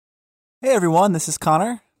Hey everyone, this is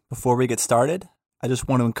Connor. Before we get started, I just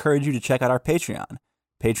want to encourage you to check out our Patreon,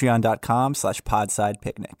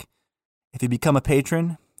 patreon.com/podsidepicnic. If you become a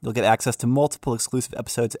patron, you'll get access to multiple exclusive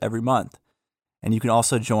episodes every month. And you can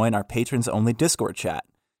also join our patrons-only Discord chat,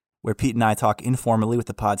 where Pete and I talk informally with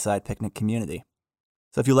the Podside Picnic community.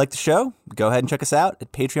 So if you like the show, go ahead and check us out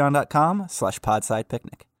at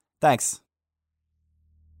patreon.com/podsidepicnic. Thanks.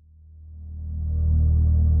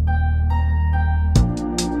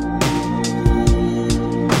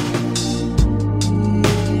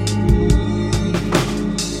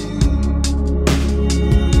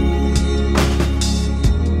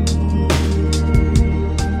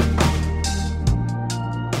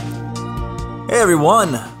 Hey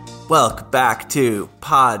everyone, welcome back to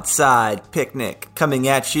Podside Picnic, coming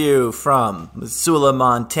at you from Missoula,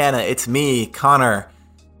 Montana. It's me, Connor,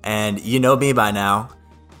 and you know me by now.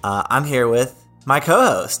 I'm here with my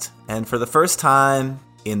co-host, and for the first time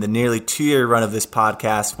in the nearly 2-year run of this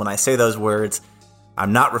podcast, when I say those words,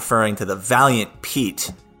 I'm not referring to the valiant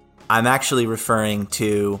Pete. I'm actually referring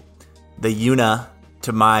to the Yuna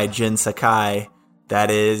to my Jin Sakai, that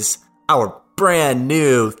is our brand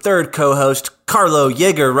new third co-host, Carlo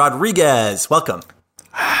Yeager Rodriguez. Welcome.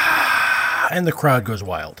 And the crowd goes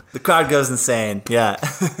wild. The crowd goes insane. Yeah.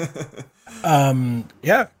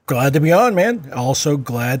 Yeah, glad to be on, man. Also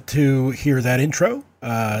glad to hear that intro.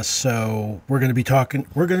 So we're going to be talking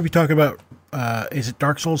about is it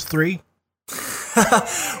Dark Souls 3? Wait,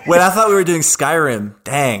 I thought we were doing Skyrim.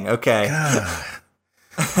 Dang. Okay.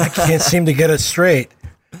 I can't seem to get it straight.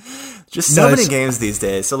 Just so many games these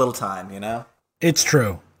days. So little time, you know? It's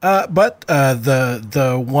true. But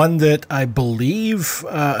the one that I believe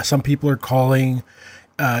some people are calling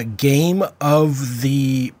game of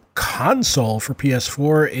the console for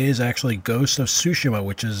PS4 is actually Ghost of Tsushima,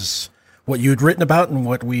 which is what you had written about and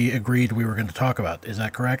what we agreed we were going to talk about. Is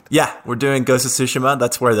that correct? Yeah, we're doing Ghost of Tsushima.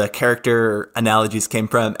 That's where the character analogies came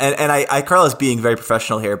from. And I Carlos being very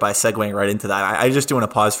professional here by segueing right into that. I just do want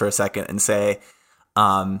to pause for a second and say,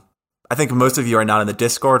 I think most of you are not in the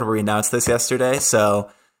Discord where we announced this yesterday. So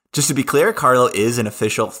just to be clear, Carlo is an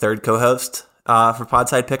official third co-host for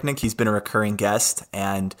Podside Picnic. He's been a recurring guest,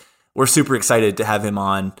 and we're super excited to have him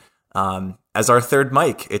on as our third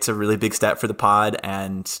mic. It's a really big step for the pod,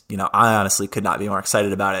 and I honestly could not be more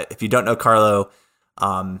excited about it. If you don't know Carlo,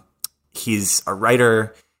 he's a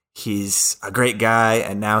writer, he's a great guy,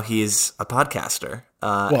 and now he's a podcaster.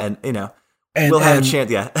 We'll have a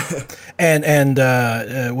chance, yeah. and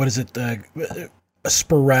what is it? A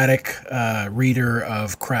sporadic reader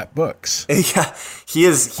of crap books. Yeah, he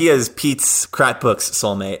is Pete's crap books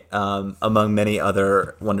soulmate, among many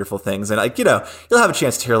other wonderful things. And you'll have a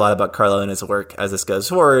chance to hear a lot about Carlo and his work as this goes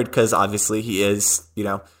forward, because obviously he is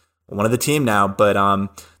one of the team now. But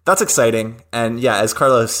that's exciting. And yeah, as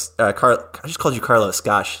Carlos, I just called you Carlos.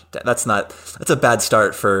 Gosh, that's a bad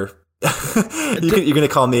start for. You're gonna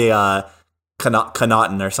call me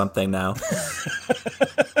Connaughton or something now.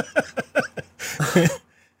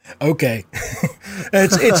 Okay.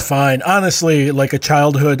 It's fine. Honestly, like a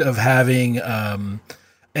childhood of having a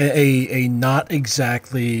not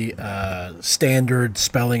exactly standard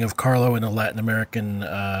spelling of Carlo in a Latin American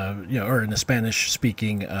or in a Spanish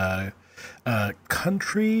speaking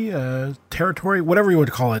country, territory, whatever you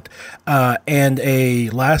would call it, and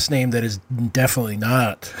a last name that is definitely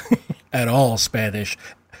not at all Spanish.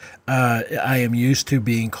 I am used to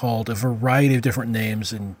being called a variety of different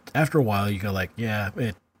names, and after a while you go like,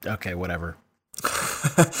 okay, whatever.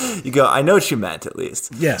 You go, I know what you meant, at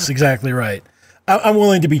least. Yes, exactly right. I'm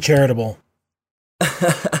willing to be charitable.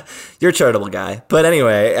 You're a charitable guy. But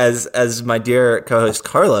anyway, as my dear co-host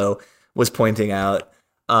Carlo was pointing out,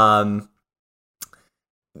 Ghost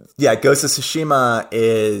of Tsushima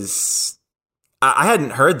is... I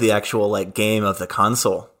hadn't heard the actual game of the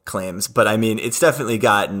console claims, but I mean, it's definitely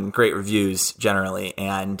gotten great reviews generally,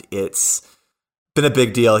 and it's been a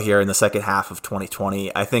big deal here in the second half of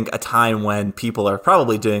 2020. I think a time when people are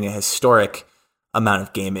probably doing a historic amount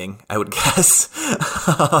of gaming, I would guess.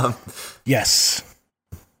 Yes.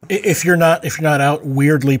 If you're not out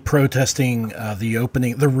weirdly protesting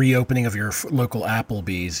the reopening of your local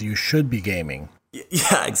Applebee's, you should be gaming.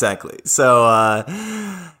 Yeah, exactly. So,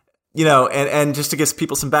 and just to give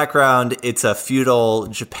people some background, it's a feudal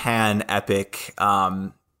Japan epic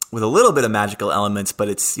with a little bit of magical elements, but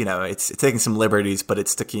it's taking some liberties, but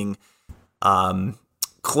it's sticking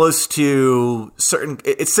close to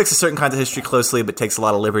it sticks to certain kinds of history closely, but takes a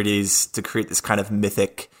lot of liberties to create this kind of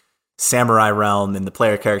mythic samurai realm. And the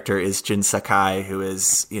player character is Jin Sakai, who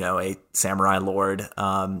is, a samurai lord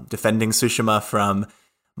defending Tsushima from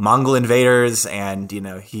Mongol invaders, and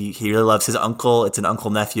he really loves his uncle. It's an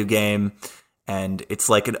uncle-nephew game, and it's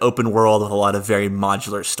like an open world with a lot of very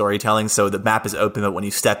modular storytelling. So the map is open, but when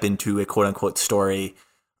you step into a quote-unquote story,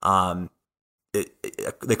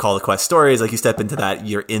 they call the quest stories. Like you step into that,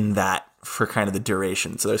 you're in that for kind of the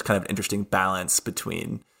duration. So there's kind of an interesting balance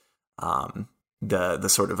between the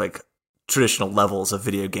sort of like traditional levels of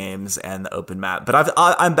video games and the open map. But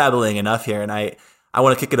I'm babbling enough here, and I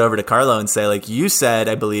want to kick it over to Carlo and say, like you said,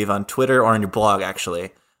 I believe on Twitter or on your blog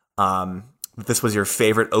actually, that this was your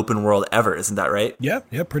favorite open world ever. Isn't that right? Yeah,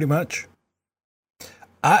 pretty much.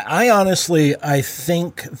 I honestly, I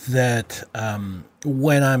think that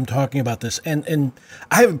when I'm talking about this, and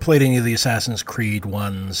I haven't played any of the Assassin's Creed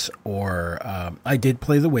ones, or I did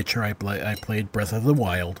play The Witcher. I played Breath of the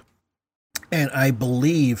Wild, and I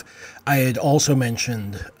believe I had also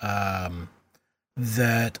mentioned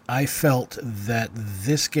that I felt that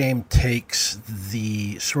this game takes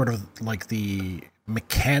the sort of like the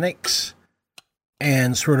mechanics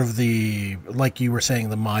and sort of the, like you were saying,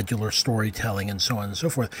 the modular storytelling and so on and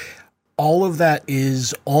so forth. All of that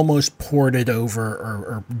is almost ported over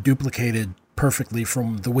or duplicated perfectly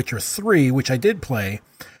from The Witcher 3, which I did play.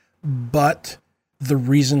 But the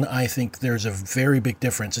reason I think there's a very big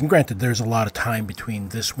difference, and granted, there's a lot of time between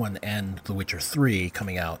this one and The Witcher 3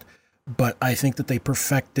 coming out, but I think that they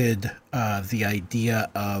perfected the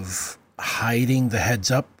idea of hiding the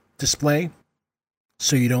heads-up display,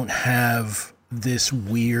 so you don't have this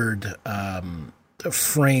weird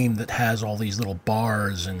frame that has all these little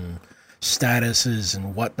bars and statuses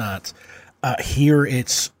and whatnot. Here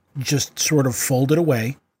it's just sort of folded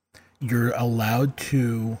away. You're allowed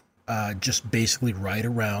to just basically ride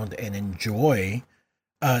around and enjoy.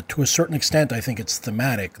 To a certain extent, I think it's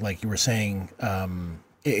thematic. Like you were saying,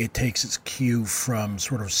 it takes its cue from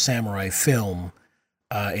sort of samurai film.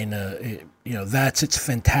 That's its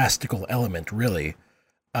fantastical element, really.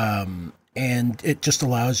 And it just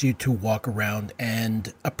allows you to walk around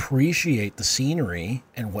and appreciate the scenery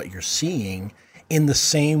and what you're seeing in the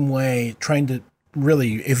same way, trying to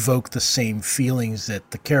really evoke the same feelings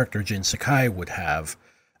that the character Jin Sakai would have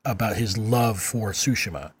about his love for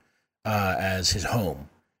Tsushima as his home.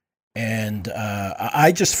 And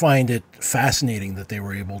I just find it fascinating that they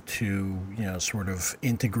were able to, sort of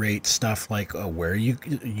integrate stuff like where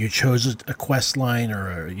you chose a quest line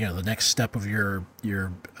or the next step of your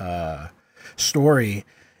story,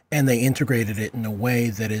 and they integrated it in a way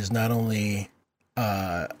that is not only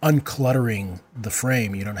uncluttering the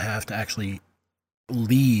frame. You don't have to actually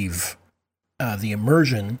leave the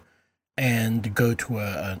immersion and go to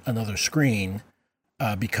another screen.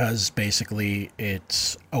 Because basically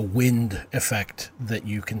it's a wind effect that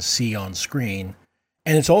you can see on screen,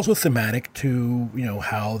 and it's also thematic to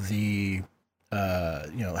how the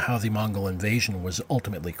Mongol invasion was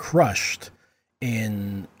ultimately crushed.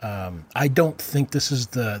 In I don't think this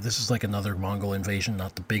is like another Mongol invasion,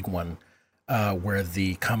 not the big one, where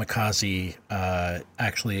the kamikaze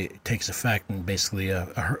actually takes effect, and basically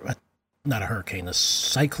not a hurricane, a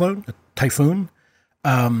cyclone, a typhoon.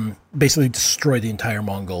 Basically destroyed the entire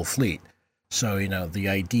Mongol fleet. So, the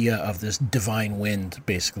idea of this divine wind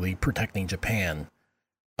basically protecting Japan.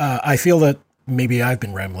 I feel that maybe I've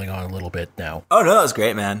been rambling on a little bit now. Oh, no, that was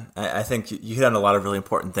great, man. I think you hit on a lot of really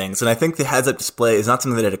important things. And I think the heads-up display is not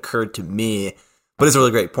something that had occurred to me, but it's a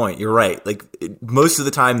really great point. You're right. Like, most of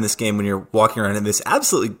the time in this game, when you're walking around in this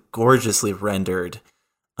absolutely gorgeously rendered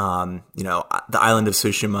the island of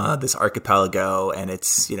Tsushima, this archipelago, and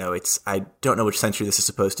it's I don't know which century this is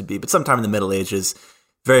supposed to be, but sometime in the Middle Ages,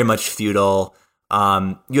 very much feudal.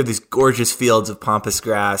 You have these gorgeous fields of pampas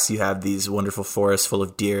grass. You have these wonderful forests full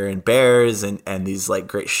of deer and bears, and these like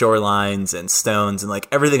great shorelines and stones, and like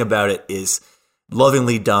everything about it is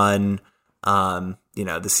lovingly done.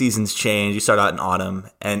 The seasons change. You start out in autumn,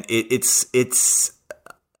 and it's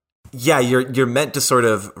you're meant to sort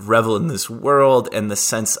of revel in this world and the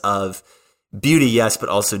sense of beauty, yes, but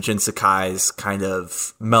also Jin Sakai's kind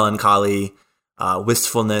of melancholy,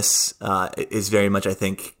 wistfulness is very much, I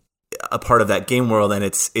think, a part of that game world, and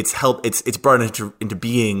it's brought into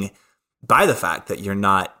being by the fact that you're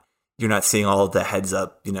not seeing all of the heads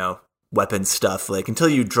up, weapon stuff, like until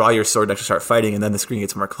you draw your sword to actually start fighting, and then the screen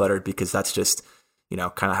gets more cluttered because that's just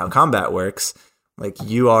kind of how combat works. Like,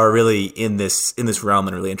 you are really in this realm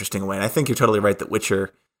in a really interesting way. And I think you're totally right that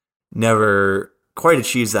Witcher never quite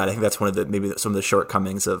achieves that. I think that's one of maybe some of the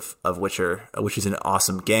shortcomings of Witcher, which is an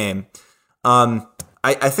awesome game.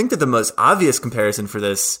 I think that the most obvious comparison for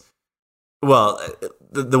this, well,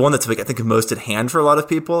 the one that's like, I think most at hand for a lot of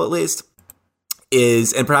people at least,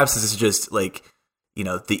 is, and perhaps this is just like,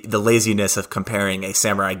 the laziness of comparing a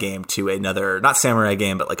samurai game to another, not samurai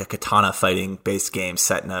game, but like a katana fighting based game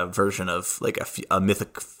set in a version of like a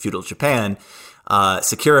mythic feudal Japan.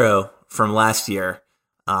 Sekiro from last year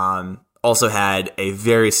also had a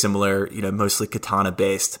very similar, mostly katana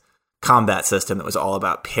based combat system that was all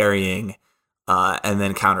about parrying and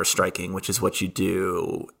then counter striking, which is what you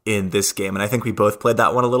do in this game. And I think we both played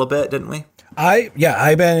that one a little bit, didn't we? I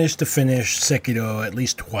managed to finish Sekiro at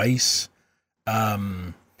least twice.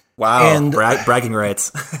 Wow, and bragging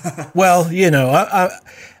rights. Well,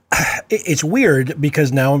 it's weird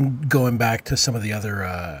because now I'm going back to some of the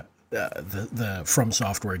other the From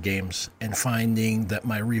Software games and finding that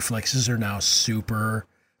my reflexes are now super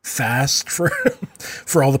fast for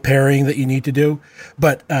for all the parrying that you need to do.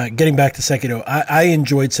 But getting back to Sekiro, I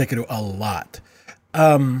enjoyed Sekiro a lot.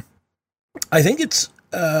 I think it's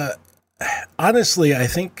honestly, I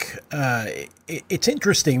think it's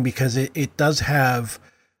interesting because it does have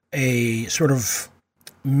a sort of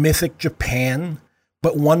mythic Japan,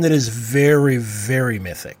 but one that is very, very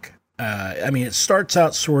mythic. I mean, it starts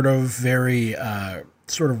out sort of very,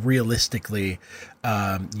 sort of realistically.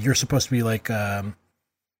 You're supposed to be like,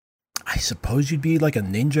 I suppose you'd be like a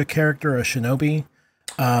ninja character, a shinobi.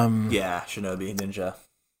 Yeah, shinobi, ninja.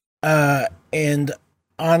 And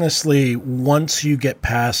honestly, once you get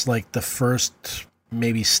past like the first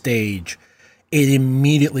maybe stage, it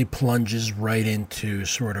immediately plunges right into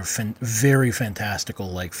sort of very fantastical,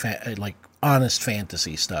 like honest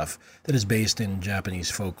fantasy stuff that is based in Japanese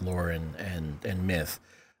folklore and myth.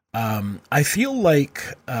 I feel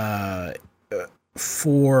like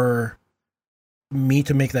for me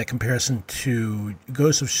to make that comparison to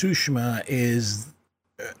Ghost of Tsushima is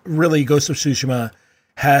really Ghost of Tsushima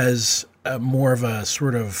has more of a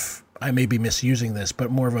sort of, I may be misusing this,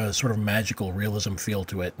 but more of a sort of magical realism feel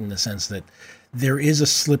to it in the sense that there is a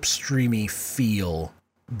slipstreamy feel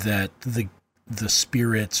that the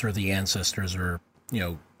spirits or the ancestors are,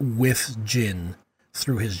 with Jin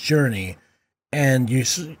through his journey. And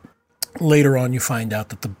later on you find out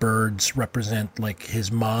that the birds represent like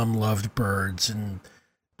his mom loved birds, and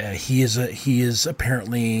he is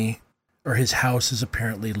apparently, or his house is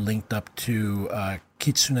apparently linked up to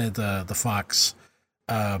Kitsune the fox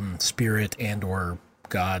spirit and or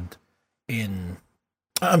god in,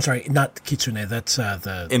 I'm sorry, not Kitsune, that's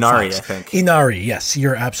the Inari, fox. I think. Inari, yes,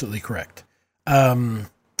 you're absolutely correct.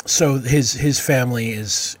 So his family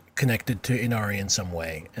is connected to Inari in some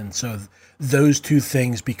way, and so those two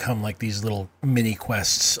things become like these little mini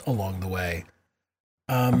quests along the way.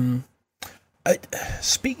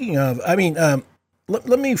 Speaking of,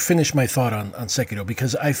 let me finish my thought on Sekiro,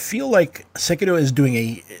 because I feel like Sekiro is doing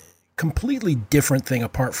a completely different thing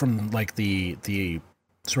apart from like the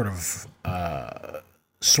sort of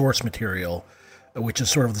source material, which is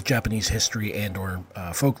sort of the Japanese history and or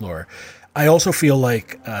folklore. I also feel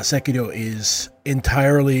like Sekiro is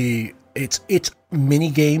entirely, its mini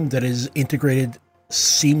game that is integrated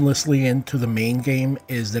seamlessly into the main game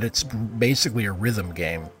is that it's basically a rhythm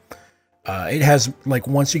game. It has, like,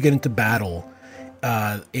 once you get into battle,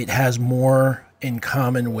 it has more in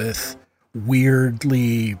common with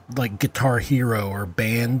weirdly like Guitar Hero or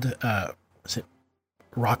band, is it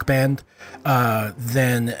Rock Band,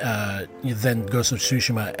 than Ghost of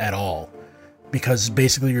Tsushima at all, because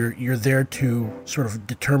basically you're there to sort of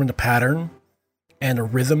determine a pattern and a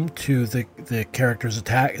rhythm to the character's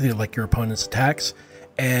attack, like your opponent's attacks,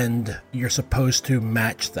 and you're supposed to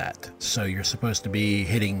match that. So you're supposed to be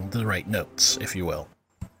hitting the right notes, if you will.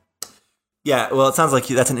 Yeah, well, it sounds like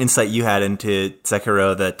that's an insight you had into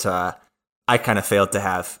Sekiro that I kind of failed to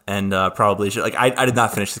have, and probably should. Like, I did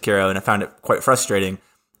not finish Sekiro, and I found it quite frustrating,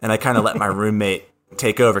 and I kind of let my roommate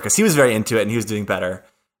take over because he was very into it and he was doing better.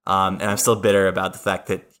 And I'm still bitter about the fact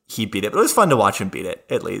that he beat it, but it was fun to watch him beat it,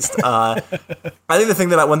 at least. I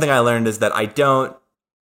think one thing I learned is that I don't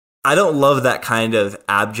love that kind of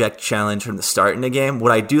abject challenge from the start in a game.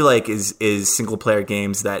 What I do like is single player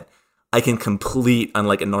games that I can complete on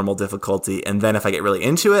like a normal difficulty, and then if I get really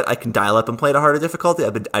into it, I can dial up and play at a harder difficulty.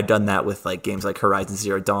 I've done that with like games like Horizon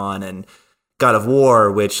Zero Dawn and God of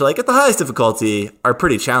War, which like at the highest difficulty are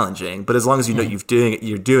pretty challenging, but as long as you know you're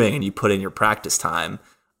doing and you put in your practice time,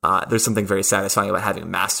 there's something very satisfying about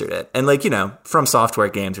having mastered it. And like, From Software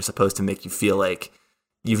games are supposed to make you feel like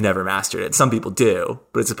you've never mastered it. Some people do,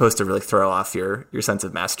 but it's supposed to really throw off your sense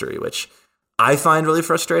of mastery, which I find really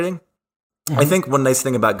frustrating. Mm-hmm. I think one nice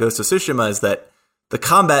thing about Ghost of Tsushima is that the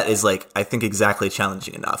combat is like, I think exactly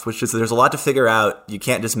challenging enough, which is there's a lot to figure out. You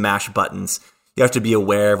can't just mash buttons. You have to be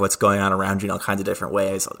aware of what's going on around you in all kinds of different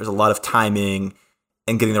ways. There's a lot of timing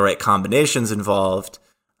and getting the right combinations involved.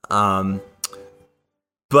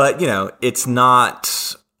 but it's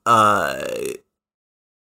not.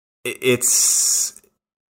 It's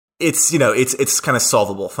it's kind of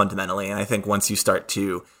solvable fundamentally, and I think once you start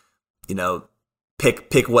to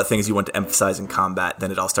pick what things you want to emphasize in combat,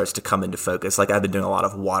 then it all starts to come into focus. Like I've been doing a lot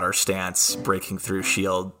of water stance, breaking through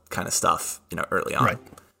shield kind of stuff, early on.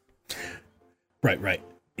 Right.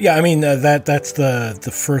 Yeah, I mean that's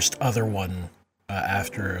the first other one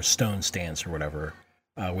after Stone Stance or whatever,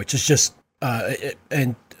 which is just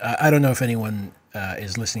and I don't know if anyone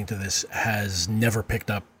is listening to this has never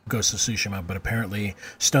picked up Ghost of Tsushima, but apparently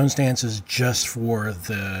Stone Stance is just for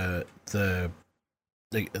the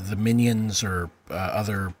minions or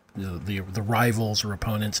other the rivals or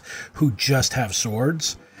opponents who just have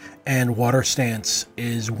swords, and Water Stance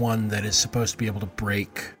is one that is supposed to be able to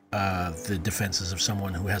break the defenses of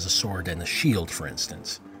someone who has a sword and a shield, for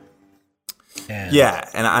instance.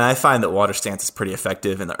 And I find that Water Stance is pretty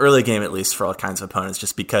effective in the early game, at least for all kinds of opponents,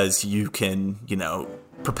 just because you can,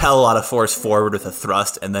 propel a lot of force forward with a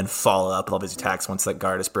thrust and then follow up all these attacks once that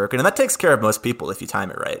guard is broken. And that takes care of most people if you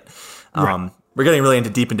time it right. We're getting really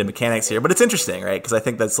deep into mechanics here, but it's interesting, right? Because I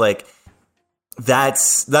think that's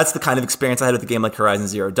the kind of experience I had with a game like Horizon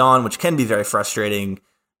Zero Dawn, which can be very frustrating,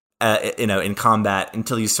 in combat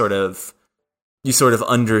until you sort of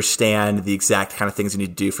understand the exact kind of things you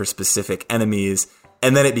need to do for specific enemies,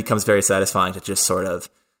 and then it becomes very satisfying to just sort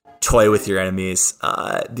of toy with your enemies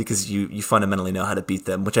because you fundamentally know how to beat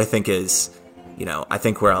them, which I think is, I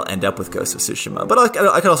think where I'll end up with Ghost of Tsushima. But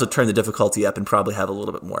I could also turn the difficulty up and probably have a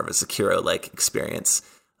little bit more of a Sekiro-like experience.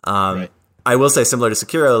 Right. I will say, similar to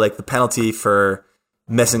Sekiro, like the penalty for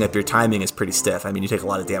messing up your timing is pretty stiff. I mean, you take a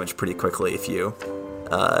lot of damage pretty quickly if you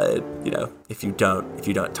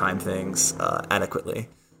don't time things adequately.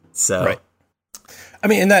 So, right. I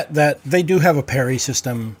mean, and that they do have a parry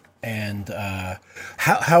system. And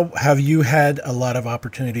how have you had a lot of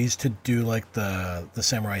opportunities to do like the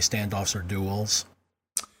samurai standoffs or duels?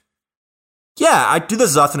 Yeah, I do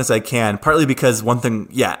this as often as I can, partly because one thing,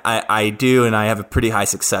 I do, and I have a pretty high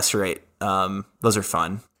success rate. Those are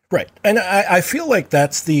fun. Right. And I feel like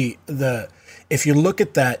that's the if you look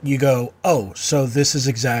at that, you go, oh, so this is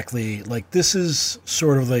exactly, like, this is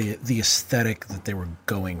sort of the aesthetic that they were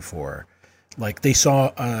going for. Like, they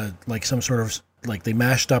saw, like, some sort of, like, they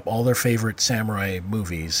mashed up all their favorite samurai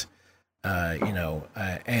movies,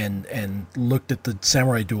 and looked at the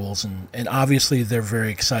samurai duels, and obviously they're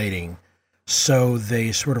very exciting. So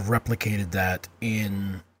they sort of replicated that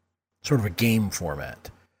in sort of a game format,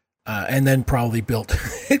 and then probably built,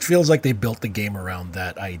 it feels like they built the game around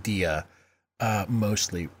that idea,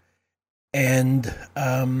 mostly. And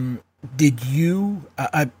did you,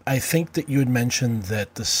 I think that you had mentioned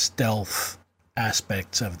that the stealth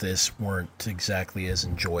aspects of this weren't exactly as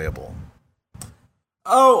enjoyable.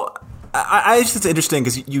 Oh, I just think it's interesting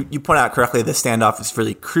because you point out correctly the standoff is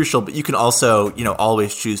really crucial, but you can also,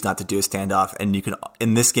 always choose not to do a standoff. And you can,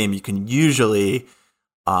 in this game, you can usually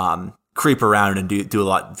creep around and do a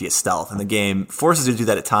lot via stealth. And the game forces you to do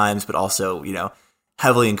that at times, but also,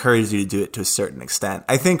 heavily encourages you to do it to a certain extent.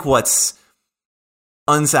 I think what's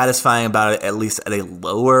unsatisfying about it, at least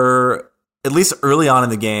early on in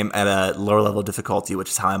the game at a lower level of difficulty, which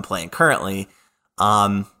is how I'm playing currently,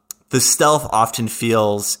 the stealth often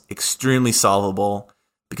feels extremely solvable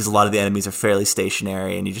because a lot of the enemies are fairly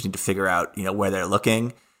stationary and you just need to figure out, where they're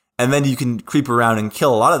looking. And then you can creep around and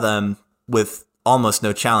kill a lot of them with almost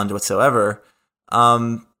no challenge whatsoever.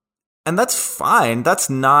 And that's fine. That's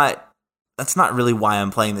not really why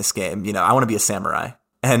I'm playing this game. I want to be a samurai.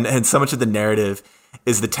 And so much of the narrative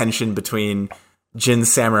is the tension between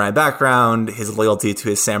Jin's samurai background, his loyalty to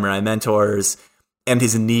his samurai mentors, and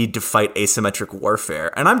his need to fight asymmetric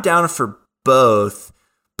warfare. And I'm down for both,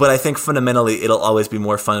 but I think fundamentally it'll always be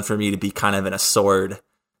more fun for me to be kind of in a sword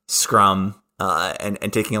scrum,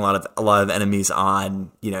 and taking a lot of enemies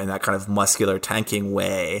on, in that kind of muscular tanking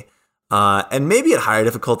way. And maybe at higher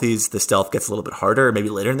difficulties, the stealth gets a little bit harder. Maybe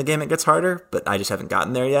later in the game it gets harder, but I just haven't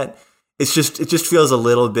gotten there yet. It just feels a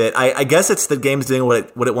little bit. I guess it's the game's doing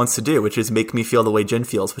what it wants to do, which is make me feel the way Jin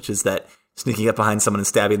feels, which is that sneaking up behind someone and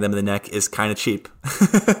stabbing them in the neck is kind of cheap.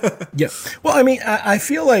 Yeah. Well, I mean, I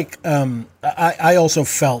feel like I also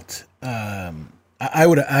felt I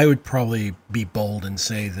would probably be bold and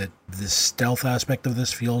say that the stealth aspect of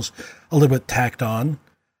this feels a little bit tacked on,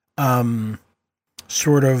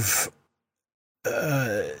 sort of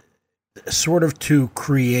to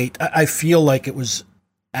create. I feel like it was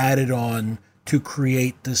added on to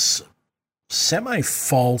create this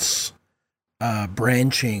semi-false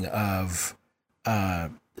branching of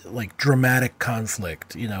like dramatic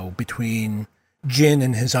conflict, between Jin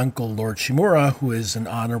and his uncle Lord Shimura, who is an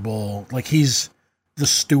honorable, like he's the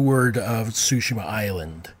steward of Tsushima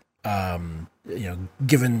Island.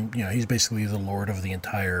 Given, he's basically the lord of the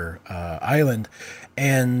entire island.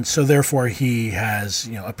 And so therefore he has,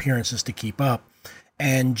 appearances to keep up.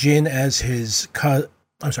 And Jin as his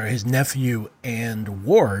nephew and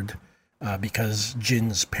ward, because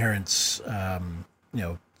Jin's parents,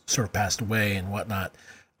 sort of passed away and whatnot.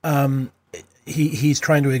 He's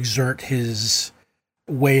trying to exert his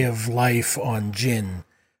way of life on Jin.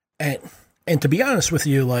 And to be honest with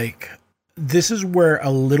you, like, this is where a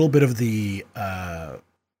little bit of the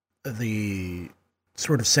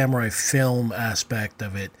sort of samurai film aspect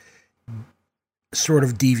of it sort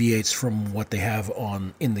of deviates from what they have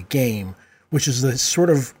in the game, which is the sort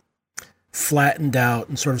of flattened out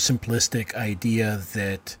and sort of simplistic idea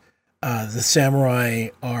that the samurai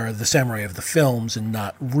are the samurai of the films and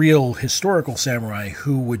not real historical samurai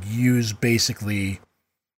who would use basically,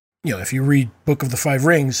 if you read Book of the Five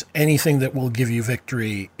Rings, anything that will give you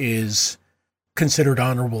victory is considered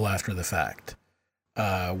honorable after the fact,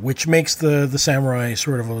 which makes the samurai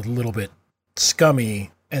sort of a little bit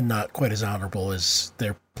scummy and not quite as honorable as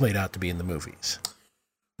they're played out to be in the movies.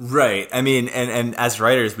 Right. I mean, and as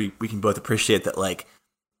writers, we can both appreciate that, like,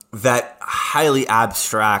 that highly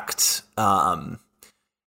abstract,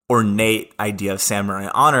 ornate idea of samurai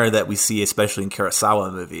honor that we see, especially in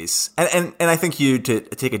Kurosawa movies. And I think to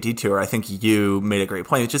take a detour, I think you made a great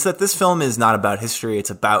point. It's just that this film is not about history. It's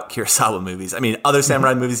about Kurosawa movies. I mean, other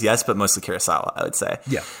samurai movies, yes, but mostly Kurosawa, I would say.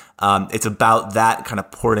 Yeah. It's about that, kind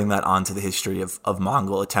of porting that onto the history of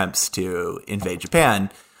Mongol attempts to invade Japan.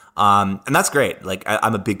 And that's great. Like,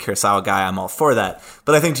 I'm a big Kurosawa guy. I'm all for that.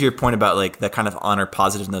 But I think to your point about, like, that kind of honor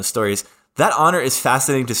positive in those stories, that honor is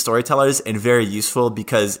fascinating to storytellers and very useful,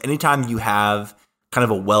 because anytime you have kind of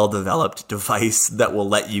a well-developed device that will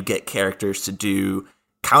let you get characters to do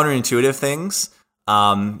counterintuitive things,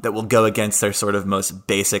 that will go against their sort of most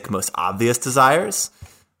basic, most obvious desires,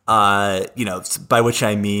 by which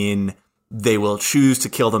I mean they will choose to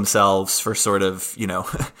kill themselves for sort of,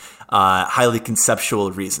 highly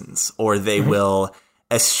conceptual reasons, or they will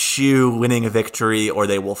eschew winning a victory, or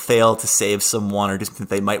they will fail to save someone or do something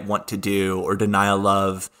they might want to do, or deny a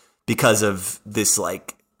love because of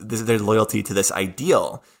their loyalty to this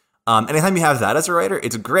ideal. Anytime you have that as a writer,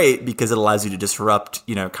 it's great because it allows you to disrupt,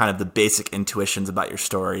 kind of the basic intuitions about your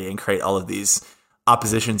story and create all of these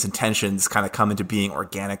oppositions and tensions kind of come into being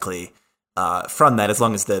organically from that, as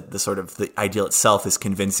long as the sort of the ideal itself is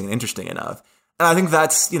convincing and interesting enough. And I think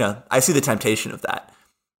that's, I see the temptation of that.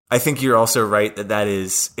 I think you're also right that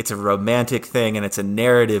it's a romantic thing, and it's a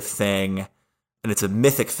narrative thing, and it's a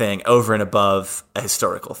mythic thing over and above a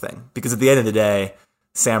historical thing. Because at the end of the day,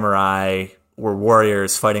 samurai were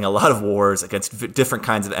warriors fighting a lot of wars against different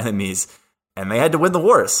kinds of enemies, and they had to win the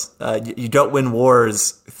wars. You don't win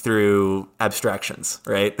wars through abstractions,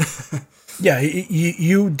 right? Yeah,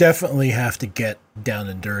 you definitely have to get down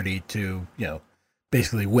and dirty to,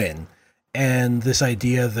 basically win. And this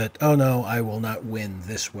idea that, oh no, I will not win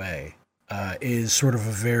this way, is sort of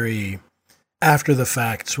a very after the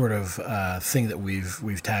fact sort of thing that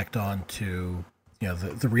we've tacked on to,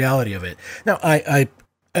 the reality of it. Now, I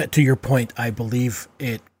to your point, I believe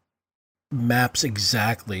it maps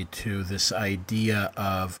exactly to this idea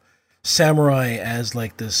of samurai as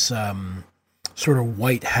like this sort of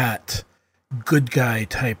white hat good guy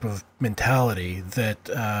type of mentality that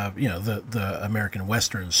the American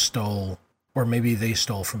Westerns stole, or maybe they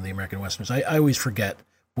stole from the American Westerns. I always forget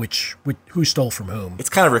who stole from whom. It's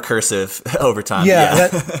kind of recursive over time. Yeah,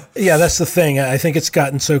 that's the thing. I think it's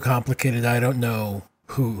gotten so complicated. I don't know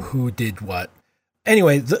who did what.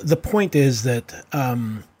 Anyway, the point is that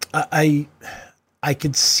I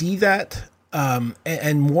could see that,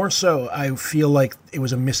 and more so, I feel like it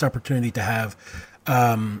was a missed opportunity to have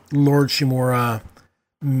Lord Shimura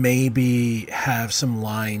maybe have some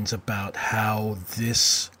lines about how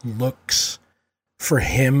this looks for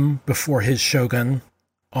him before his shogun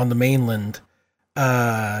on the mainland,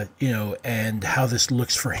 and how this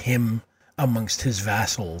looks for him amongst his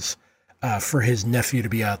vassals, for his nephew to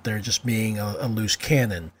be out there just being a loose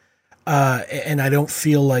cannon. And I don't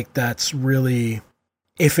feel like that's really,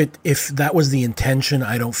 if that was the intention,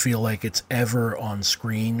 I don't feel like it's ever on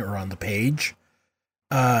screen or on the page.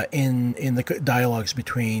 In the dialogues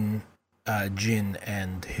between Jin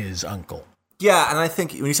and his uncle. Yeah, and I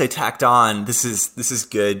think when you say tacked on, this is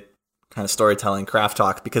good kind of storytelling, craft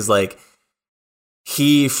talk, because like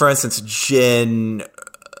for instance, Jin,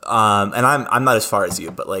 and I'm not as far as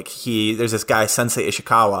you, but like there's this guy Sensei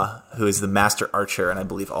Ishikawa who is the master archer, and I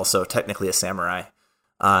believe also technically a samurai,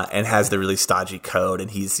 and has the really stodgy code,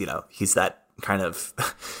 and he's that kind of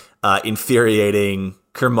infuriating,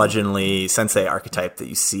 curmudgeonly sensei archetype that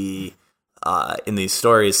you see in these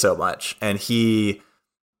stories so much. And he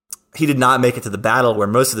did not make it to the battle where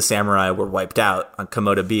most of the samurai were wiped out on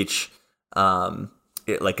Komoda Beach,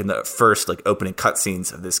 like in the first like opening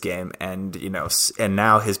cutscenes of this game. And and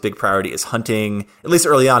now his big priority is hunting, at least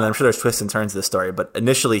early on. And I'm sure there's twists and turns to the story, but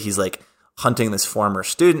initially he's like hunting this former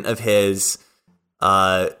student of his,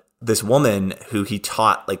 this woman who he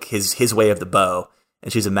taught like his way of the bow,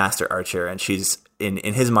 and she's a master archer, and she's in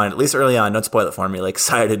his mind, at least early on, don't spoil it for me, like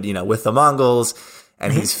sided with the Mongols,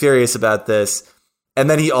 and he's furious about this. And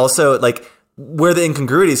then he also, like, where the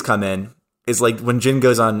incongruities come in is like when Jin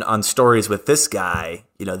goes on stories with this guy,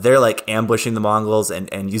 they're like ambushing the Mongols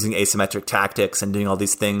and using asymmetric tactics and doing all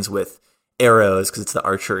these things with arrows because it's the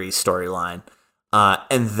archery storyline.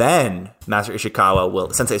 And then Sensei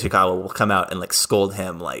Ishikawa will come out and like scold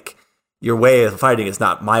him like, your way of fighting is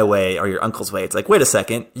not my way or your uncle's way. It's like, wait a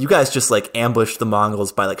second, you guys just like ambushed the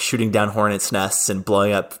Mongols by like shooting down hornets' nests and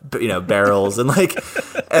blowing up, barrels and like,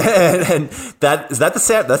 and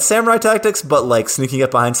that's samurai tactics, but like sneaking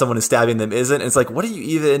up behind someone and stabbing them isn't. And it's like, what are you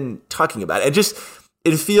even talking about?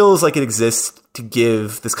 It feels like it exists to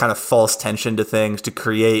give this kind of false tension to things, to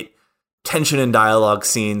create tension in dialogue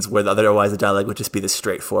scenes where otherwise the dialogue would just be this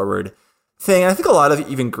straightforward thing. And I think a lot of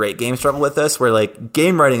even great games struggle with this, where like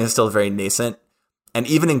game writing is still very nascent, and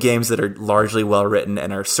even in games that are largely well written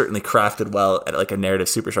and are certainly crafted well at like a narrative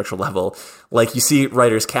superstructural level, like you see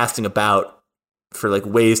writers casting about for like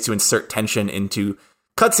ways to insert tension into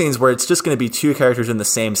cutscenes where it's just going to be two characters in the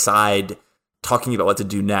same side talking about what to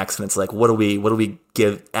do next, and it's like, what do we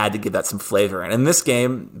add to give that some flavor? And in this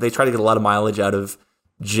game, they try to get a lot of mileage out of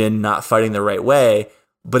Jin not fighting the right way.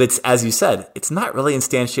 But it's, as you said, it's not really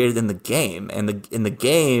instantiated in the game. And in the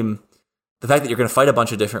game, the fact that you're going to fight a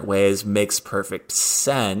bunch of different ways makes perfect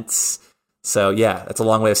sense. So, yeah, that's a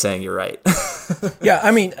long way of saying you're right. Yeah,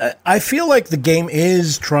 I mean, I feel like the game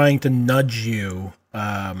is trying to nudge you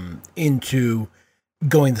into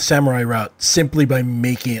going the samurai route simply by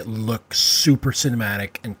making it look super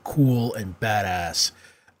cinematic and cool and badass.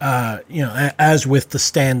 As with the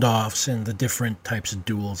standoffs and the different types of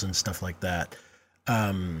duels and stuff like that.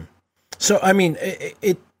 So, I mean,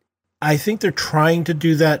 I think they're trying to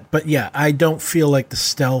do that, but yeah, I don't feel like the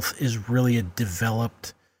stealth is really a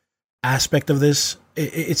developed aspect of this.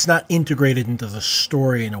 It's not integrated into the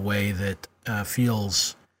story in a way that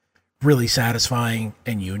feels really satisfying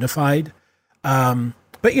and unified. But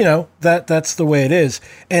that's the way it is.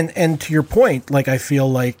 And to your point, like, I feel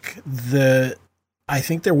like I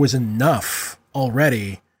think there was enough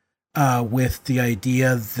already, with the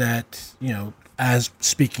idea that, as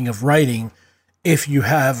speaking of writing, if you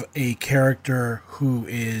have a character who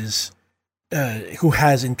has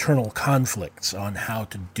internal conflicts on how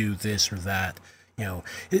to do this or that,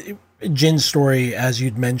 Jin's story, as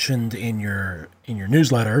you'd mentioned in your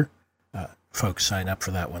newsletter, folks sign up for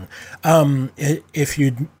that one. If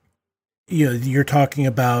you're talking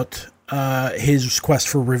about his quest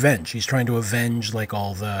for revenge, he's trying to avenge like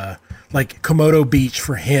Komodo Beach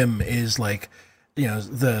for him is like,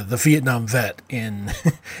 the Vietnam vet in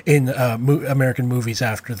American movies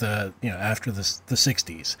after the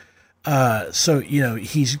 60s. So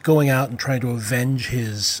he's going out and trying to avenge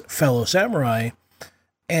his fellow samurai,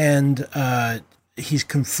 and he's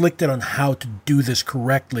conflicted on how to do this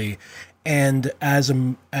correctly. And as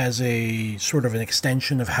a sort of an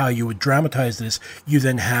extension of how you would dramatize this, you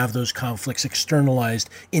then have those conflicts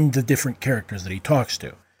externalized in the different characters that he talks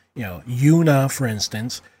to. Yuna, for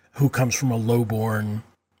instance, who comes from a lowborn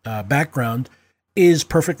background, is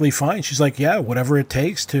perfectly fine. She's like, yeah, whatever it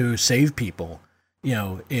takes to save people.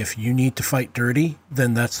 If you need to fight dirty,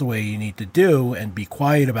 then that's the way you need to do, and be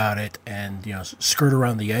quiet about it, and, skirt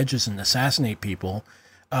around the edges and assassinate people.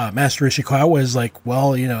 Master Ishikawa is like,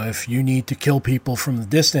 well, if you need to kill people from the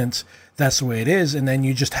distance, that's the way it is. And then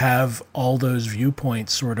you just have all those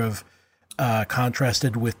viewpoints sort of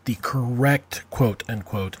contrasted with the correct, quote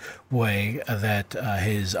unquote, way that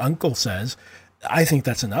his uncle says. I think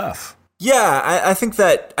that's enough. Yeah, I think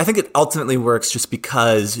it ultimately works just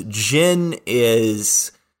because Jin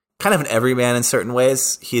is kind of an everyman in certain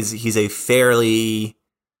ways. He's a fairly,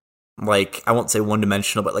 like, I won't say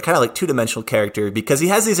one-dimensional, but like kind of like two-dimensional character, because he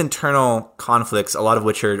has these internal conflicts, a lot of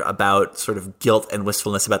which are about sort of guilt and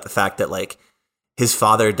wistfulness about the fact that like his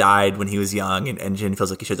father died when he was young, and Jin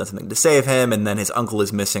feels like he should have done something to save him, and then his uncle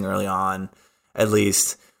is missing early on, at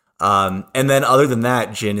least. And then other than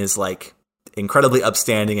that, Jin is like incredibly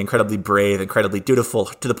upstanding, incredibly brave, incredibly dutiful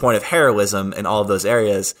to the point of heroism in all of those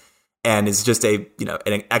areas, and is just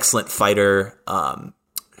an excellent fighter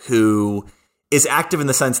who is active in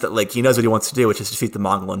the sense that like he knows what he wants to do, which is defeat the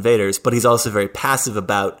Mongol invaders, but he's also very passive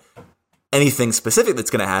about anything specific that's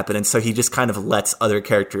going to happen. And so he just kind of lets other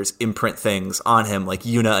characters imprint things on him, like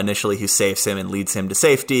Yuna initially, who saves him and leads him to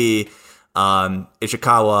safety.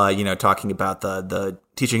 Ishikawa, you know, talking about the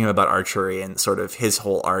teaching him about archery and sort of his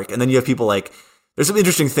whole arc. And then you have people like, there's some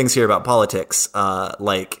interesting things here about politics,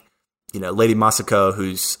 like, you know, Lady Masako,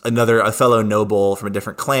 who's a fellow noble from a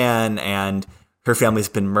different clan, and her family's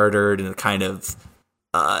been murdered in a kind of,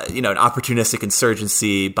 you know, an opportunistic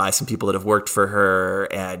insurgency by some people that have worked for her,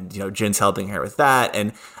 and, you know, Jin's helping her with that.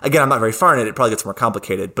 And again, I'm not very far in it. It probably gets more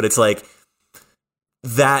complicated, but it's like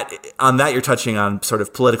that you're touching on sort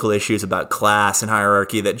of political issues about class and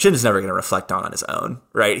hierarchy that Jin's never going to reflect on his own,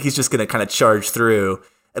 right? He's just going to kind of charge through,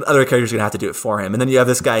 and other characters are going to have to do it for him. And then you have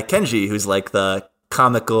this guy, Kenji, who's like the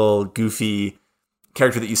comical, goofy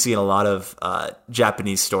character that you see in a lot of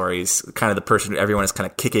Japanese stories, kind of the person who everyone is kind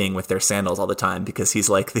of kicking with their sandals all the time, because he's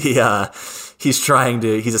like he's a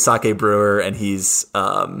sake brewer, and he's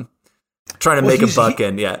trying to make a buck.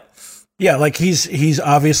 And yeah, like he's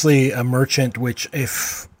obviously a merchant, which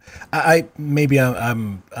if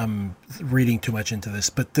I'm reading too much into this,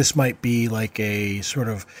 but this might be like a sort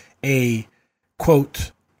of a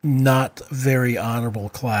quote, not very honorable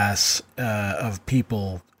class of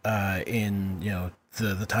people in, you know,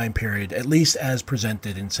 the time period, at least as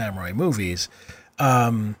presented in samurai movies.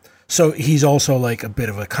 So he's also like a bit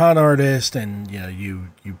of a con artist, and, you know, you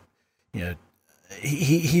know,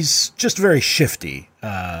 he's just very shifty.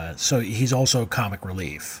 So he's also comic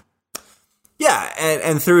relief. Yeah,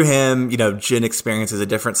 and through him, you know, Jin experiences a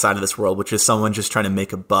different side of this world, which is someone just trying to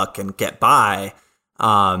make a buck and get by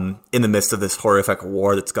in the midst of this horrific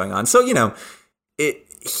war that's going on. So, you know,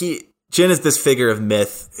 Jin is this figure of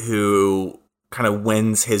myth who kind of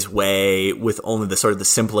wins his way with only the sort of the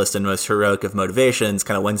simplest and most heroic of motivations,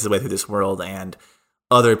 kind of wins his way through this world, and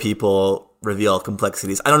other people reveal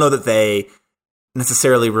complexities. I don't know that they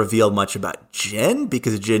necessarily reveal much about Jin,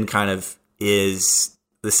 because Jin kind of is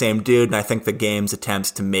the same dude, and I think the game's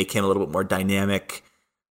attempts to make him a little bit more dynamic,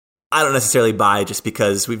 I don't necessarily buy, just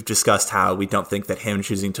because we've discussed how we don't think that him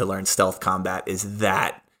choosing to learn stealth combat is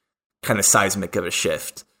that kind of seismic of a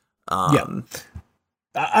shift.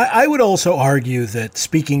 I would also argue that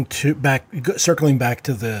circling back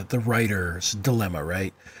to the writer's dilemma,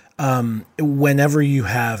 right? Whenever you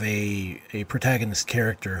have a protagonist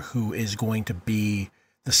character who is going to be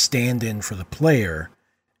the stand-in for the player,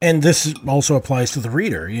 and this also applies to the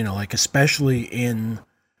reader, you know, like especially in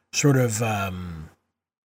sort of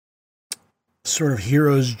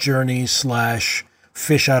hero's journey /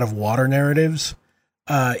 fish out of water narratives,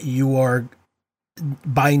 you are,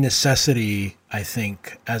 by necessity, I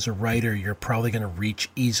think, as a writer, you're probably going to reach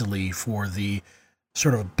easily for the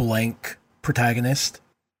sort of blank protagonist,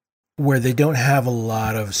 where they don't have a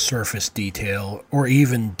lot of surface detail or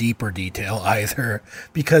even deeper detail either,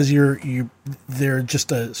 because they're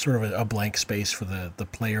just a sort of a blank space for the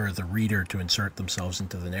player or the reader to insert themselves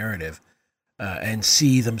into the narrative and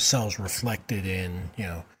see themselves reflected in, you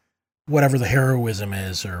know, whatever the heroism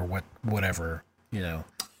is, or whatever, you know.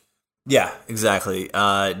 Yeah, exactly.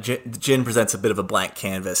 Jin presents a bit of a blank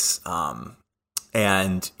canvas,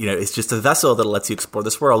 and, you know, it's just a vessel that lets you explore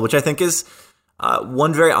this world, which I think is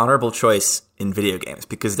one very honorable choice in video games,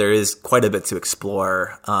 because there is quite a bit to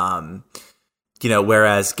explore. You know,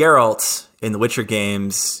 whereas Geralt in the Witcher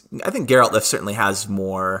games, I think Geralt certainly has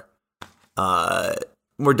more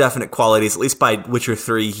definite qualities. At least by Witcher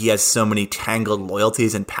 3, he has so many tangled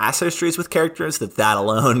loyalties and past histories with characters that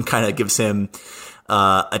alone kind of gives him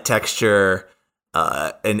a texture,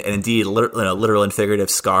 and indeed literal and figurative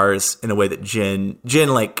scars in a way that Jin,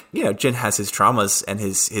 like, you know, Jin has his traumas and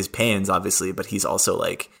his pains, obviously, but he's also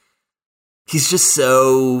like, he's just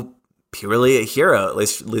so purely a hero, at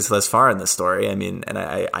least thus far in this story. I mean, and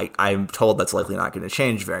I'm told that's likely not going to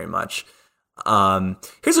change very much.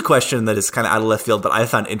 Here's a question that is kind of out of left field, but I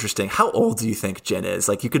found interesting. How old do you think Jin is?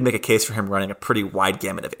 Like, you could make a case for him running a pretty wide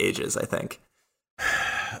gamut of ages, I think.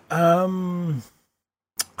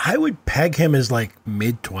 I would peg him as like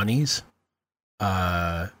mid-20s.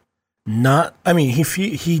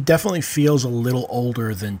 He definitely feels a little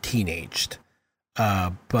older than teenaged.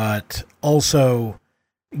 But also,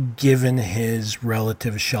 given his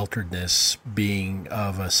relative shelteredness, being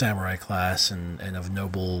of a samurai class and of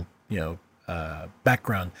noble, you know,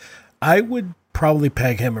 background, I would probably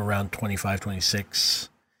peg him around 25, 26.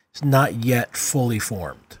 He's not yet fully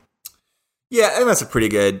formed. Yeah, I think that's a pretty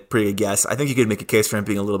good guess. I think you could make a case for him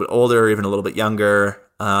being a little bit older, or even a little bit younger,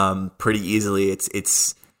 pretty easily.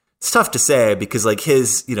 It's tough to say, because like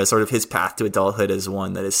his, you know, sort of his path to adulthood is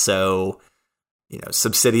one that is so,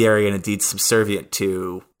 subsidiary and indeed subservient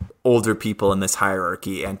to older people in this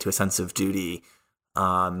hierarchy and to a sense of duty.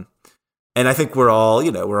 And I think we're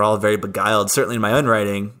all very beguiled. Certainly in my own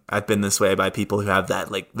writing, I've been this way by people who have that,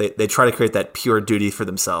 like, they try to create that pure duty for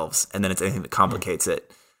themselves, and then it's anything that complicates it.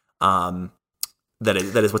 That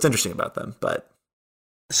is what's interesting about them. But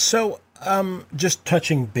so, just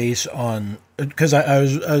touching base on, because I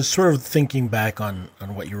was sort of thinking back on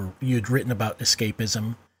what you'd written about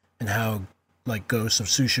escapism and how, like, Ghost of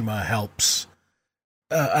Tsushima helps,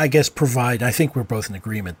 I guess, provide. I think we're both in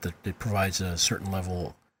agreement that it provides a certain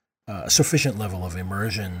level. A sufficient level of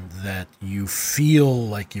immersion that you feel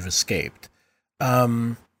like you've escaped.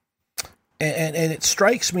 And it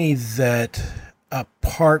strikes me that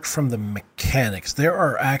apart from the mechanics, there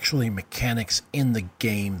are actually mechanics in the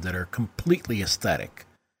game that are completely aesthetic,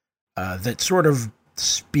 that sort of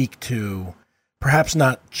speak to perhaps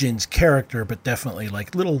not Jin's character, but definitely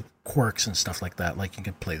like little quirks and stuff like that. Like you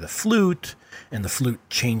can play the flute, and the flute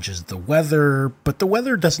changes the weather, but the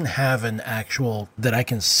weather doesn't have an actual, that I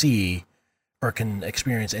can see or can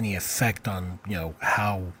experience, any effect on,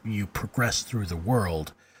 how you progress through the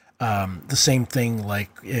world. The same thing, like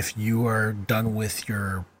if you are done with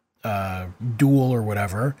your duel or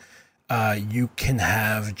whatever, you can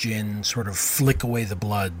have Jin sort of flick away the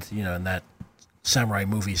blood, in that samurai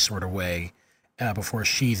movie sort of way, before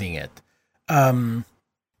sheathing it.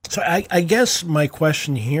 So I guess my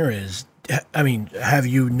question here is, have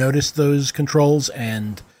you noticed those controls,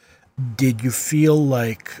 and did you feel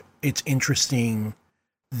like it's interesting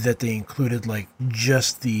that they included like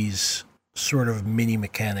just these sort of mini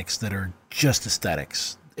mechanics that are just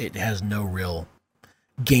aesthetics? It has no real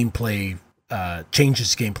gameplay,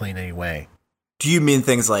 changes gameplay in any way. Do you mean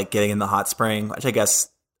things like getting in the hot spring, which I guess,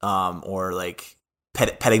 or like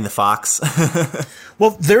petting the fox?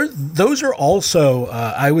 Well, those are also,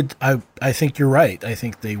 I think you're right. I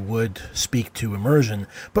think they would speak to immersion,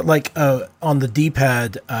 but like, on the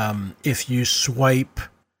D-pad, if you swipe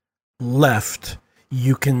left,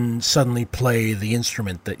 you can suddenly play the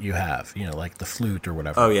instrument that you have, like the flute or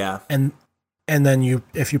whatever. Oh yeah. And then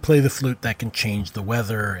if you play the flute, that can change the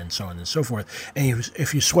weather and so on and so forth. And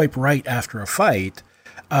if you swipe right after a fight,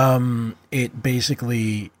 it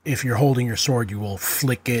basically, if you're holding your sword, you will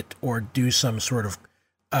flick it or do some sort of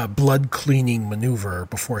blood cleaning maneuver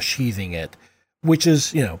before sheathing it, which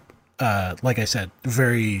is, like I said,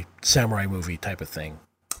 very samurai movie type of thing.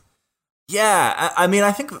 Yeah,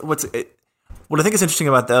 I think what I think is interesting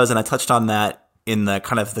about those, and I touched on that in the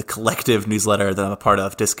kind of the collective newsletter that I'm a part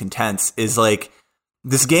of, Discontents, is like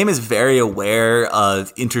this game is very aware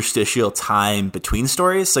of interstitial time between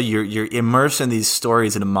stories. So you're immersed in these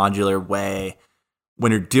stories in a modular way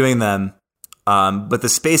when you're doing them. But the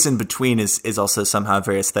space in between is also somehow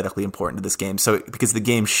very aesthetically important to this game. So because the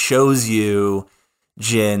game shows you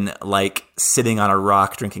Jin like sitting on a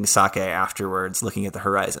rock drinking sake afterwards, looking at the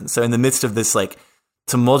horizon. So in the midst of this like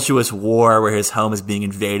tumultuous war where his home is being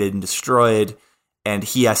invaded and destroyed, and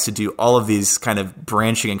he has to do all of these kind of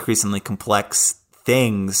branching, increasingly complex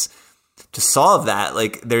things to solve that,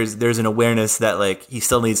 like there's an awareness that like he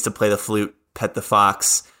still needs to play the flute, pet the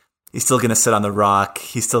fox, he's still gonna sit on the rock,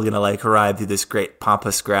 he's still gonna like ride through this great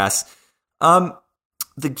pampas grass.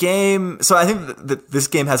 The game, so I think that this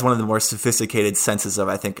game has one of the more sophisticated senses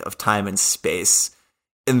of time and space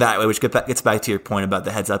in that way, which gets back to your point about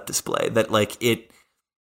the heads-up display, that like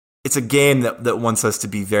it's a game that wants us to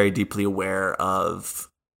be very deeply aware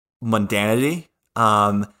of mundanity.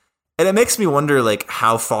 And it makes me wonder like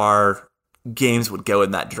how far games would go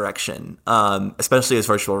in that direction, especially as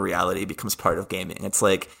virtual reality becomes part of gaming. It's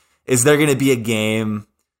like, is there going to be a game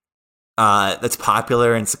that's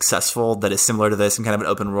popular and successful that is similar to this in kind of an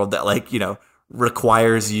open world that like,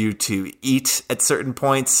 requires you to eat at certain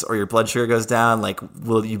points or your blood sugar goes down? Like,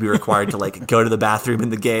 will you be required to like go to the bathroom in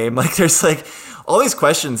the game? Like there's like all these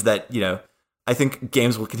questions that, I think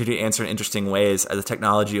games will continue to answer in interesting ways as the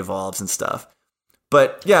technology evolves and stuff.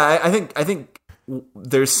 But yeah, I think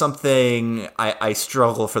there's something, I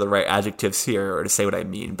struggle for the right adjectives here or to say what I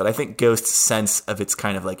mean, but I think Ghost's sense of its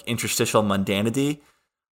kind of like interstitial mundanity,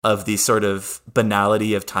 of the sort of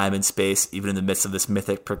banality of time and space, even in the midst of this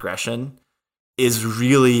mythic progression, is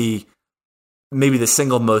really maybe the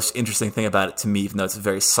single most interesting thing about it to me, even though it's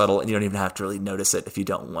very subtle and you don't even have to really notice it if you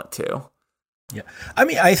don't want to. Yeah. I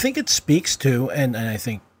mean, I think it speaks to, and I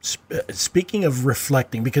think speaking of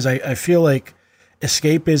reflecting, because I feel like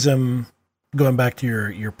escapism, going back to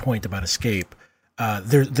your point about escape,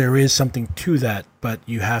 there is something to that, but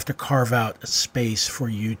you have to carve out a space for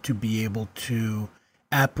you to be able to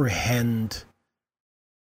apprehend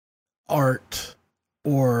art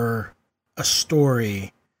or a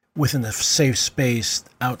story within a safe space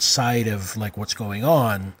outside of like what's going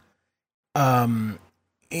on,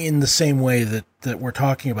 in the same way that we're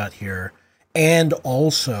talking about here, and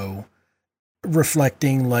also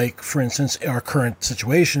reflecting, like, for instance, our current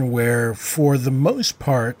situation where, for the most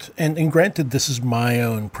part, and granted, this is my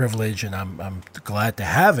own privilege and I'm glad to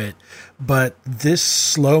have it, but this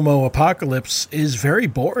slow-mo apocalypse is very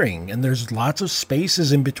boring, and there's lots of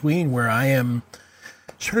spaces in between where I am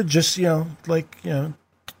sort of just,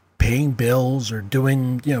 paying bills or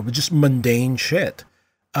doing, just mundane shit.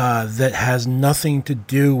 That has nothing to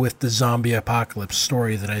do with the zombie apocalypse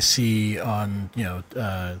story that I see on,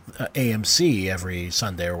 AMC every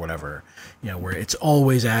Sunday or whatever, where it's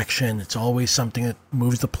always action, it's always something that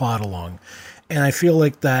moves the plot along. And I feel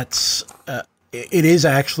like that's, it is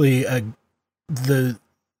actually the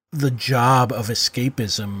job of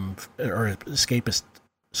escapism or escapist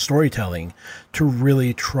storytelling to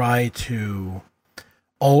really try to,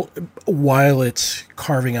 while it's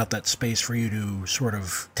carving out that space for you to sort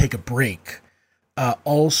of take a break,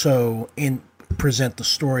 also present the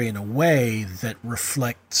story in a way that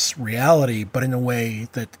reflects reality, but in a way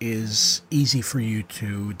that is easy for you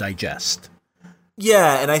to digest.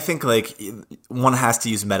 Yeah, and I think like one has to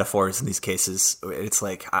use metaphors in these cases. It's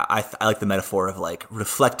like I like the metaphor of like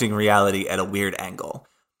reflecting reality at a weird angle.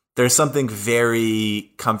 There's something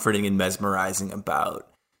very comforting and mesmerizing about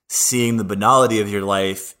seeing the banality of your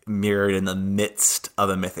life mirrored in the midst of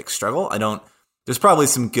a mythic struggle. There's probably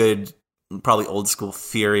some good, probably old school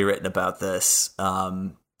theory written about this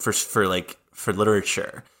for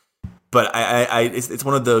literature. But it's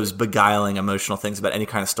one of those beguiling emotional things about any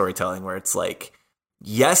kind of storytelling where it's like,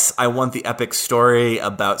 yes, I want the epic story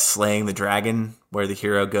about slaying the dragon where the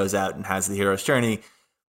hero goes out and has the hero's journey.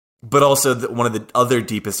 But also one of the other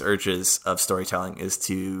deepest urges of storytelling is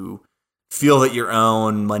to feel that your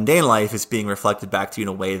own mundane life is being reflected back to you in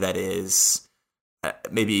a way that is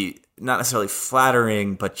maybe not necessarily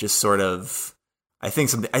flattering, but just sort of, I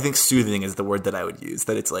think soothing is the word that I would use.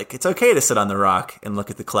 That it's like, it's okay to sit on the rock and look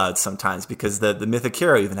at the clouds sometimes because the mythic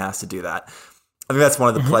hero even has to do that. I think that's one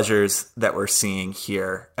of the pleasures that we're seeing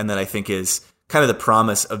here. And that I think is kind of the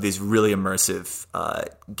promise of these really immersive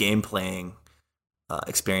game playing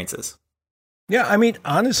experiences. Yeah, I mean,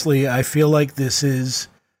 honestly, I feel like this is,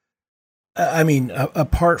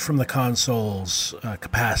 apart from the console's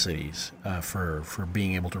capacities for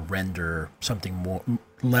being able to render something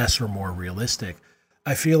less or more realistic,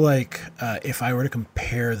 I feel like if I were to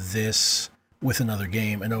compare this with another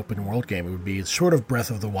game, an open world game, it would be sort of Breath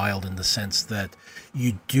of the Wild in the sense that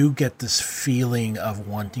you do get this feeling of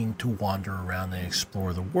wanting to wander around and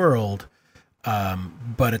explore the world,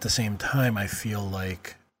 but at the same time, I feel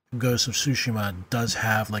like Ghost of Tsushima does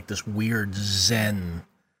have like this weird zen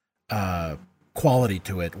quality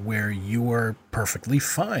to it where you are perfectly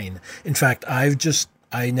fine. In fact,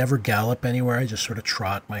 I never gallop anywhere. I just sort of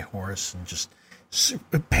trot my horse and just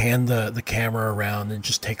pan the camera around and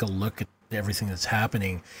just take a look at everything that's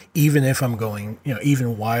happening, even if I'm going,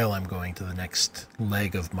 even while I'm going to the next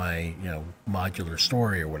leg of my, modular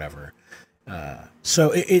story or whatever.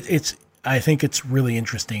 So it's I think it's really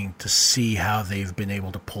interesting to see how they've been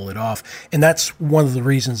able to pull it off. And that's one of the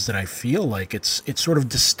reasons that I feel like it's sort of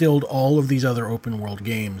distilled all of these other open world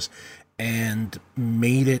games and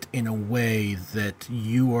made it in a way that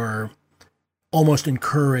you are almost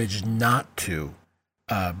encouraged not to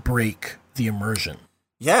break the immersion.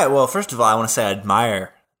 Yeah, well, first of all, I want to say I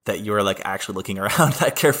admire that you're like actually looking around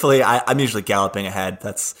that carefully. I'm usually galloping ahead.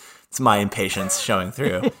 It's my impatience showing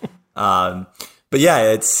through. But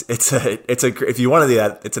yeah, it's a if you want to do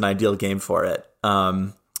that, it's an ideal game for it.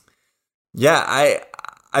 Yeah, I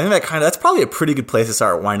think that's probably a pretty good place to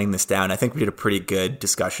start winding this down. I think we did a pretty good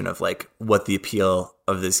discussion of like what the appeal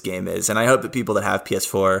of this game is, and I hope that people that have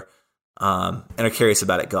PS4 and are curious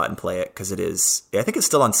about it go out and play it because it is. I think it's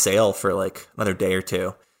still on sale for like another day or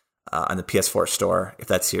two on the PS4 store if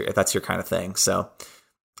that's your kind of thing. So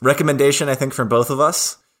recommendation, I think, from both of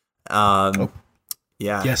us. Yeah.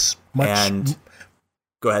 Yes. Much. And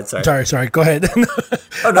go ahead. Sorry. Go ahead.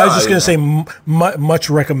 Oh, no, I was just going to say much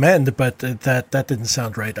recommend, but that didn't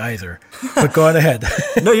sound right either. But go on ahead.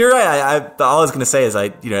 No, you're right. All I was going to say is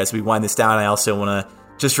as we wind this down, I also want to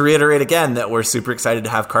just reiterate again that we're super excited to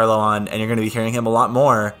have Carlo on, and you're going to be hearing him a lot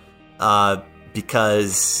more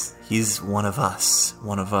because He's one of us.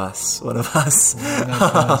 One of us. One of us.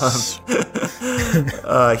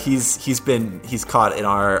 He's caught in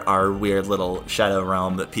our weird little shadow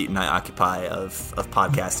realm that Pete and I occupy of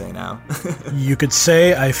podcasting now. You could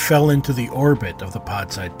say I fell into the orbit of the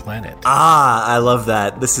Podside planet. I love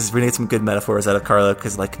that. We're gonna get some good metaphors out of Carlo,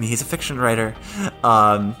 because like me, he's a fiction writer.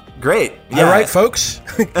 Great. Yeah. All right, folks.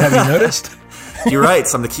 Have you noticed? You're right.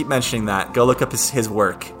 So I'm gonna keep mentioning that. Go look up his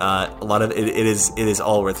work. A lot of it is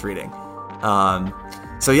all worth reading.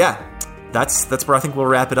 So yeah, that's where I think we'll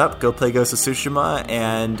wrap it up. Go play Ghost of Tsushima,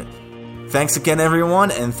 and thanks again, everyone,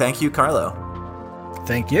 and thank you, Carlo.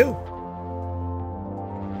 Thank you.